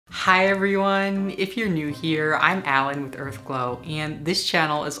Hi everyone, if you're new here, I'm Alan with Earthglow, and this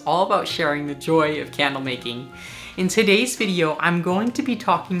channel is all about sharing the joy of candle making. In today's video, I'm going to be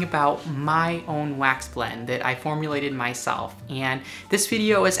talking about my own wax blend that I formulated myself, and this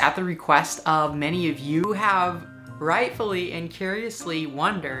video is at the request of many of you who have rightfully and curiously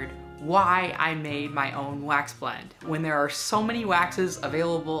wondered why I made my own wax blend. When there are so many waxes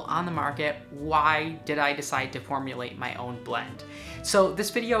available on the market, why did I decide to formulate my own blend? So this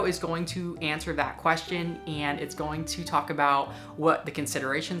video is going to answer that question, and it's going to talk about what the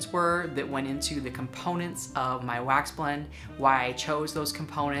considerations were that went into the components of my wax blend, why I chose those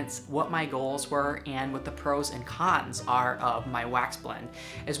components, what my goals were, and what the pros and cons are of my wax blend,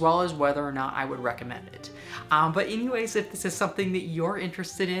 as well as whether or not I would recommend it. But anyways, if this is something that you're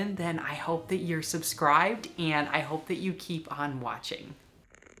interested in, then I hope that you're subscribed, and I hope that you keep on watching.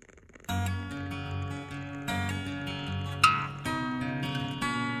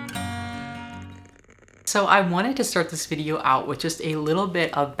 So I wanted to start this video out with just a little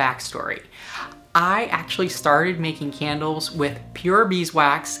bit of backstory. I actually started making candles with pure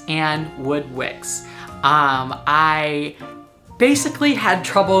beeswax and wood wicks. I basically had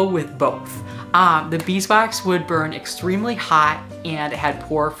trouble with both. The beeswax would burn extremely hot and it had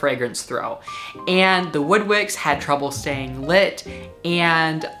poor fragrance throw. And the wood wicks had trouble staying lit,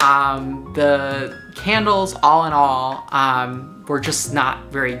 and the candles, all in all, were just not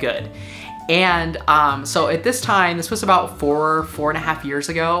very good. And so at this time, this was about four and a half years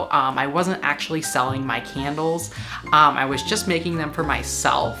ago, I wasn't actually selling my candles. I was just making them for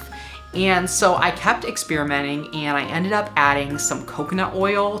myself. And so I kept experimenting, and I ended up adding some coconut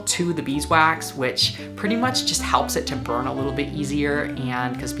oil to the beeswax, which pretty much just helps it to burn a little bit easier.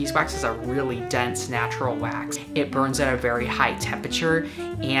 And because beeswax is a really dense natural wax, it burns at a very high temperature,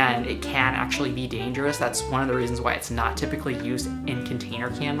 and it can actually be dangerous. That's one of the reasons why it's not typically used in container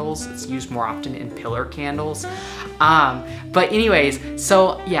candles. It's used more often in pillar candles. But anyways,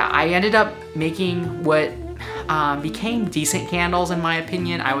 so yeah, I ended up making what became decent candles in my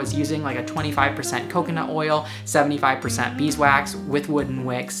opinion. I was using like a 25% coconut oil, 75% beeswax with wooden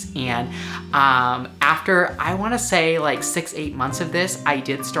wicks, and after I want to say like 6-8 months of this, I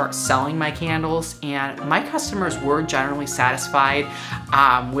did start selling my candles, and my customers were generally satisfied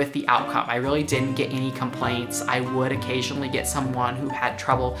with the outcome. I really didn't get any complaints. I would occasionally get someone who had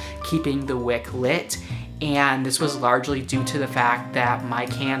trouble keeping the wick lit, and this was largely due to the fact that my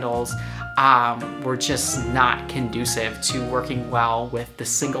candles were just not conducive to working well with the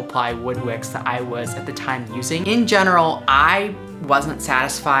single ply wood wicks that I was at the time using. In general, I wasn't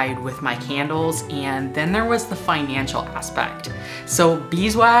satisfied with my candles, and then there was the financial aspect. So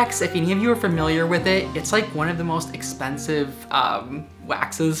beeswax, if any of you are familiar with it, it's like one of the most expensive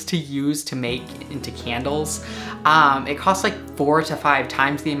waxes to use to make into candles. It costs like 4 to 5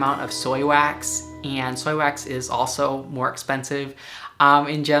 times the amount of soy wax, and soy wax is also more expensive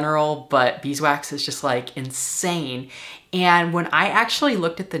in general, but beeswax is just like insane. And when I actually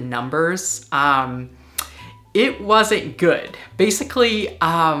looked at the numbers, it wasn't good. Basically,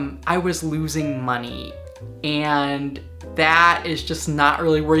 I was losing money, and that is just not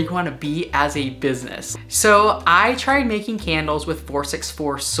really where you want to be as a business. So I tried making candles with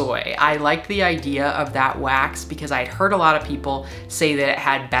 464 soy. I liked the idea of that wax because I'd heard a lot of people say that it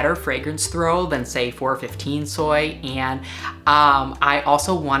had better fragrance throw than say 415 soy, and I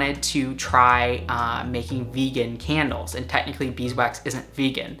also wanted to try making vegan candles, and technically beeswax isn't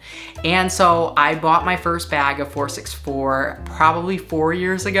vegan. And so I bought my first bag of 464 probably 4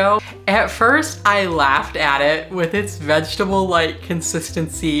 years ago. At first I laughed at it with its vegetable-like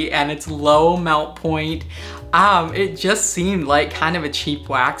consistency and its low melt point. It just seemed like kind of a cheap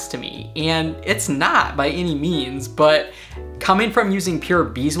wax to me, and it's not by any means, but coming from using pure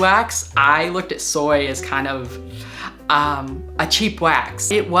beeswax, I looked at soy as kind of a cheap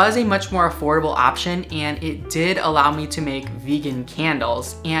wax. It was a much more affordable option, and it did allow me to make vegan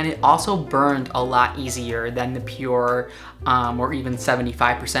candles, and it also burned a lot easier than the pure or even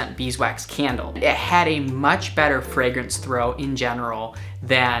 75% beeswax candle. It had a much better fragrance throw in general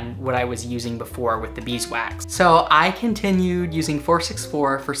than what I was using before with the beeswax. So I continued using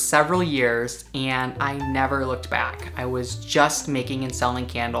 464 for several years, and I never looked back. I was just making and selling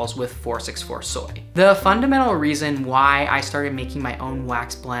candles with 464 soy. The fundamental reason why I started making my own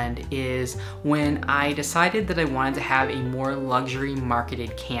wax blend is when I decided that I wanted to have a more luxury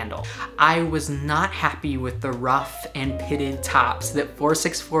marketed candle. I was not happy with the rough and pitted tops that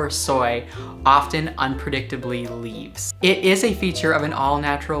 464 soy often unpredictably leaves. It is a feature of an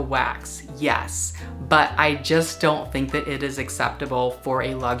all-natural wax, yes, but I just don't think that it is acceptable for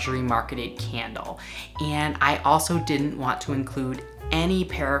a luxury marketed candle. And I also didn't want to include any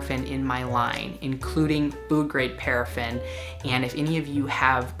paraffin in my line, including food grade paraffin. And if any of you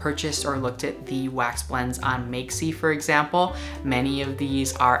have purchased or looked at the wax blends on Makesy, for example, many of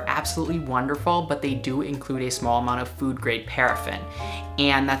these are absolutely wonderful, but they do include a small amount of food grade paraffin.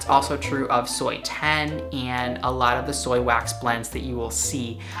 And that's also true of soy 10 and a lot of the soy wax blends that you will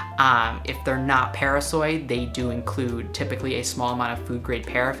see. If they're not parasoy, they do include typically a small amount of food grade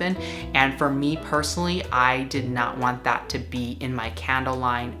paraffin. And for me personally, I did not want that to be in my candle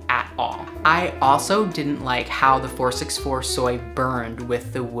line at all. I also didn't like how the 464 soy burned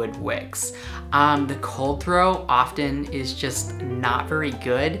with the wood wicks. The cold throw often is just not very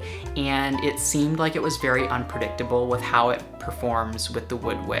good, and it seemed like it was very unpredictable with how it performs with the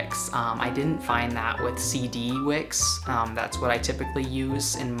wood wicks. I didn't find that with CD wicks. That's what I typically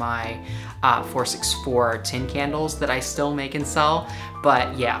use in my 464 tin candles that I still make and sell.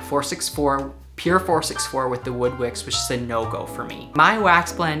 But yeah, 464, pure 464 with the wood wicks was just a no-go for me. My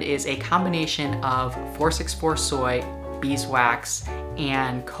wax blend is a combination of 464 soy, beeswax,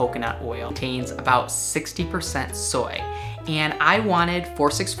 and coconut oil. It contains about 60% soy. And I wanted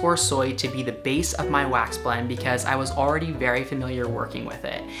 464 soy to be the base of my wax blend because I was already very familiar working with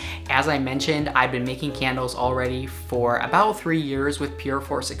it. As I mentioned, I've been making candles already for about 3 years with pure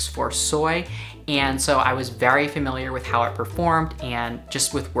 464 soy. And so I was very familiar with how it performed and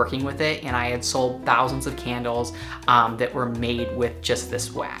just with working with it. And I had sold thousands of candles that were made with just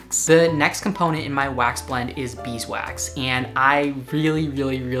this wax. The next component in my wax blend is beeswax. And I really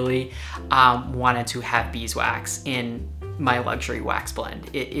wanted to have beeswax in my luxury wax blend.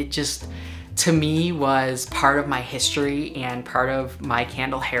 It just, to me, was part of my history and part of my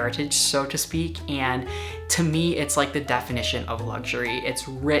candle heritage, so to speak. And to me, it's like the definition of luxury. It's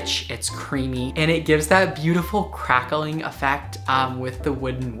rich, it's creamy, and it gives that beautiful crackling effect with the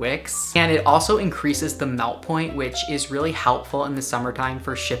wooden wicks. And it also increases the melt point, which is really helpful in the summertime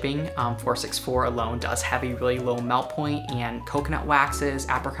for shipping. 464 alone does have a really low melt point, and coconut waxes,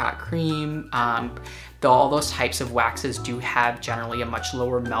 apricot cream, all those types of waxes do have generally a much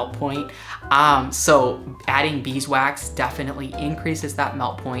lower melt point. So adding beeswax definitely increases that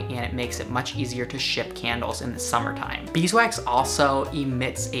melt point, and it makes it much easier to ship candles in the summertime. Beeswax also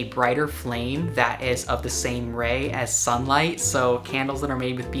emits a brighter flame that is of the same ray as sunlight. So candles that are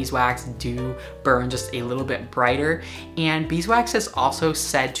made with beeswax do burn just a little bit brighter. And beeswax is also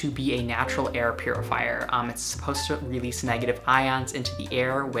said to be a natural air purifier. It's supposed to release negative ions into the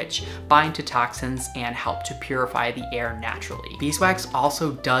air, which bind to toxins and help to purify the air naturally. Beeswax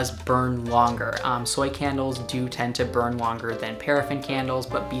also does burn longer. Soy candles do tend to burn longer than paraffin candles,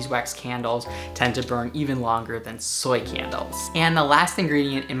 but beeswax candles tend to burn even longer than soy candles. And the last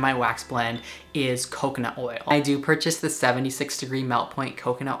ingredient in my wax blend is coconut oil. I do purchase the 76-degree melt point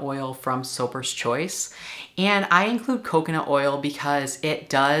coconut oil from Soaper's Choice. And I include coconut oil because it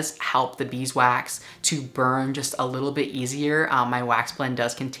does help the beeswax to burn just a little bit easier. My wax blend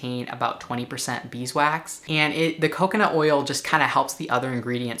does contain about 20% beeswax, and the coconut oil just kind of helps the other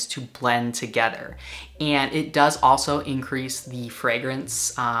ingredients to blend together. And it does also increase the fragrance,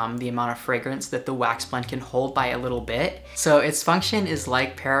 the amount of fragrance that the wax blend can hold by a little bit. So its function is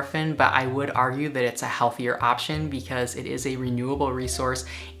like paraffin, but I would argue that it's a healthier option because it is a renewable resource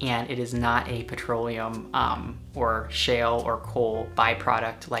and it is not a petroleum or shale or coal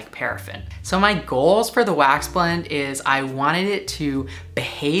byproduct like paraffin. So my goals for the wax blend is I wanted it to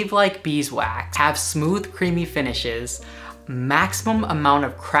behave like beeswax, have smooth, creamy finishes, maximum amount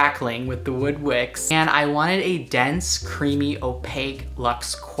of crackling with the wood wicks, and I wanted a dense, creamy, opaque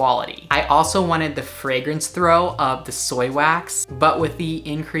luxe quality. I also wanted the fragrance throw of the soy wax, but with the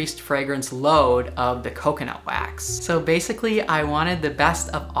increased fragrance load of the coconut wax. So basically, I wanted the best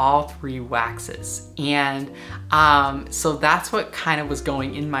of all three waxes. And so that's what kind of was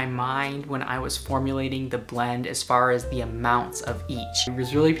going in my mind when I was formulating the blend as far as the amounts of each. I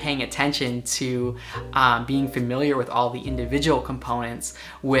was really paying attention to being familiar with all the individual components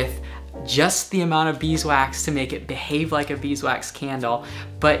with just the amount of beeswax to make it behave like a beeswax candle,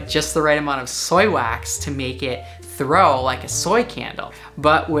 but just the right amount of soy wax to make it throw like a soy candle,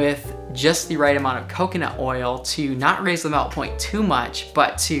 but with just the right amount of coconut oil to not raise the melt point too much,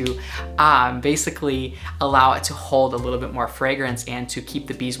 but to basically allow it to hold a little bit more fragrance and to keep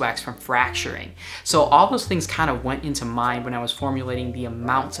the beeswax from fracturing. So all those things kind of went into mind when I was formulating the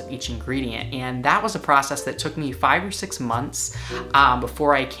amounts of each ingredient, and that was a process that took me 5 or 6 months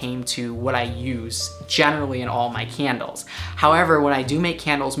before I came to what I use generally in all my candles. However, when I do make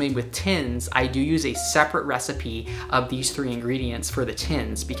candles made with tins, I do use a separate recipe of these 3 ingredients for the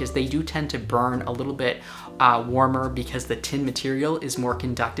tins because they do tend to burn a little bit warmer because the tin material is more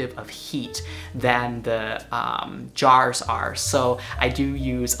conductive of heat than the jars are. So I do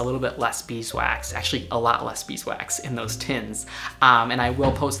use a little bit less beeswax, actually a lot less beeswax in those tins. And I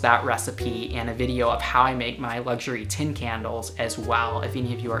will post that recipe and a video of how I make my luxury tin candles as well, if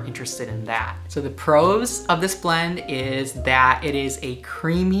any of you are interested in that. So the pros of this blend is that it is a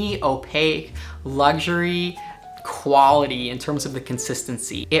creamy, opaque, luxury quality in terms of the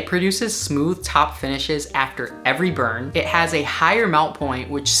consistency. It produces smooth top finishes after every burn. It has a higher melt point,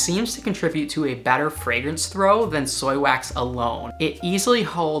 which seems to contribute to a better fragrance throw than soy wax alone. It easily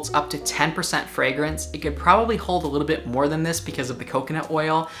holds up to 10% fragrance. It could probably hold a little bit more than this because of the coconut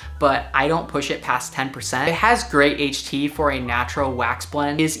oil, but I don't push it past 10%. It has great HT for a natural wax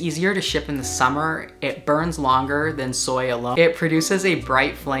blend. It is easier to ship in the summer. It burns longer than soy alone. It produces a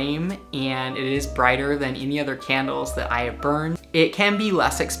bright flame, and it is brighter than any other candles that I have burned. It can be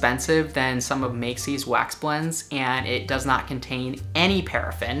less expensive than some of Makesy's wax blends, and it does not contain any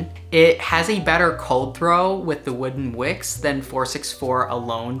paraffin. It has a better cold throw with the wooden wicks than 464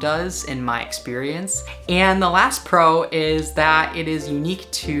 alone does in my experience. And the last pro is that it is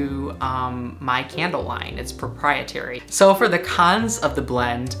unique to my candle line. It's proprietary. So for the cons of the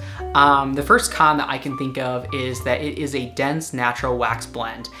blend, the first con that I can think of is that it is a dense natural wax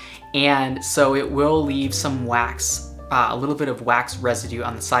blend. And so it will leave some wax, a little bit of wax residue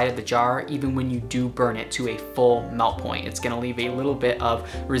on the side of the jar, even when you do burn it to a full melt point. It's gonna leave a little bit of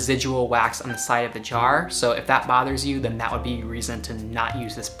residual wax on the side of the jar. So if that bothers you, then that would be a reason to not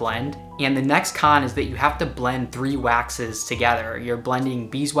use this blend. And the next con is that you have to blend 3 waxes together. You're blending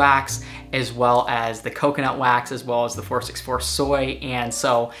beeswax as well as the coconut wax as well as the 464 soy. And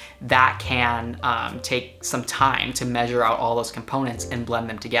so that can take some time to measure out all those components and blend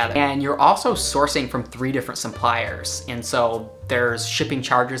them together. And you're also sourcing from 3 different suppliers. And so there's shipping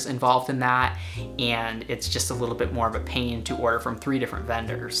charges involved in that, and it's just a little bit more of a pain to order from 3 different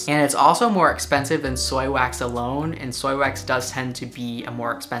vendors. And it's also more expensive than soy wax alone, and soy wax does tend to be a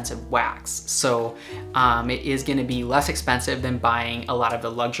more expensive wax. So it is gonna be less expensive than buying a lot of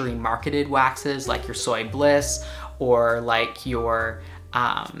the luxury marketed waxes like your Soy Bliss or like your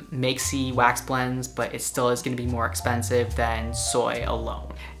Makesy wax blends, but it still is gonna be more expensive than soy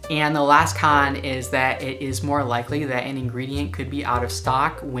alone. And the last con is that it is more likely that an ingredient could be out of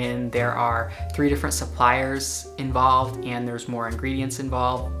stock when there are 3 different suppliers involved and there's more ingredients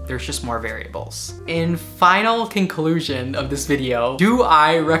involved. There's just more variables. In final conclusion of this video, do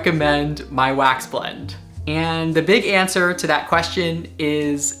I recommend my wax blend? And the big answer to that question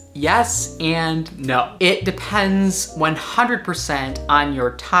is yes and no. It depends 100% on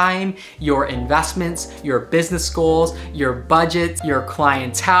your time, your investments, your business goals, your budget, your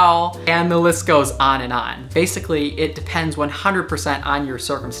clientele, and the list goes on and on. Basically, it depends 100% on your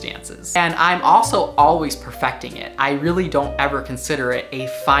circumstances. And I'm also always perfecting it. I really don't ever consider it a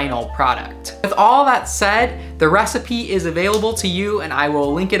final product. With all that said, the recipe is available to you and I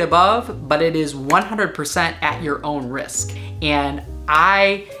will link it above, but it is 100% at your own risk. And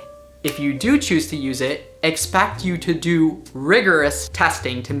if you do choose to use it, expect you to do rigorous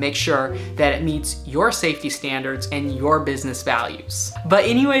testing to make sure that it meets your safety standards and your business values. But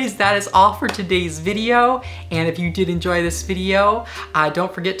anyways, that is all for today's video. And if you did enjoy this video,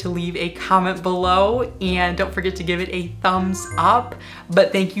 don't forget to leave a comment below and don't forget to give it a thumbs up.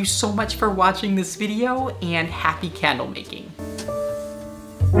 But thank you so much for watching this video and happy candle making.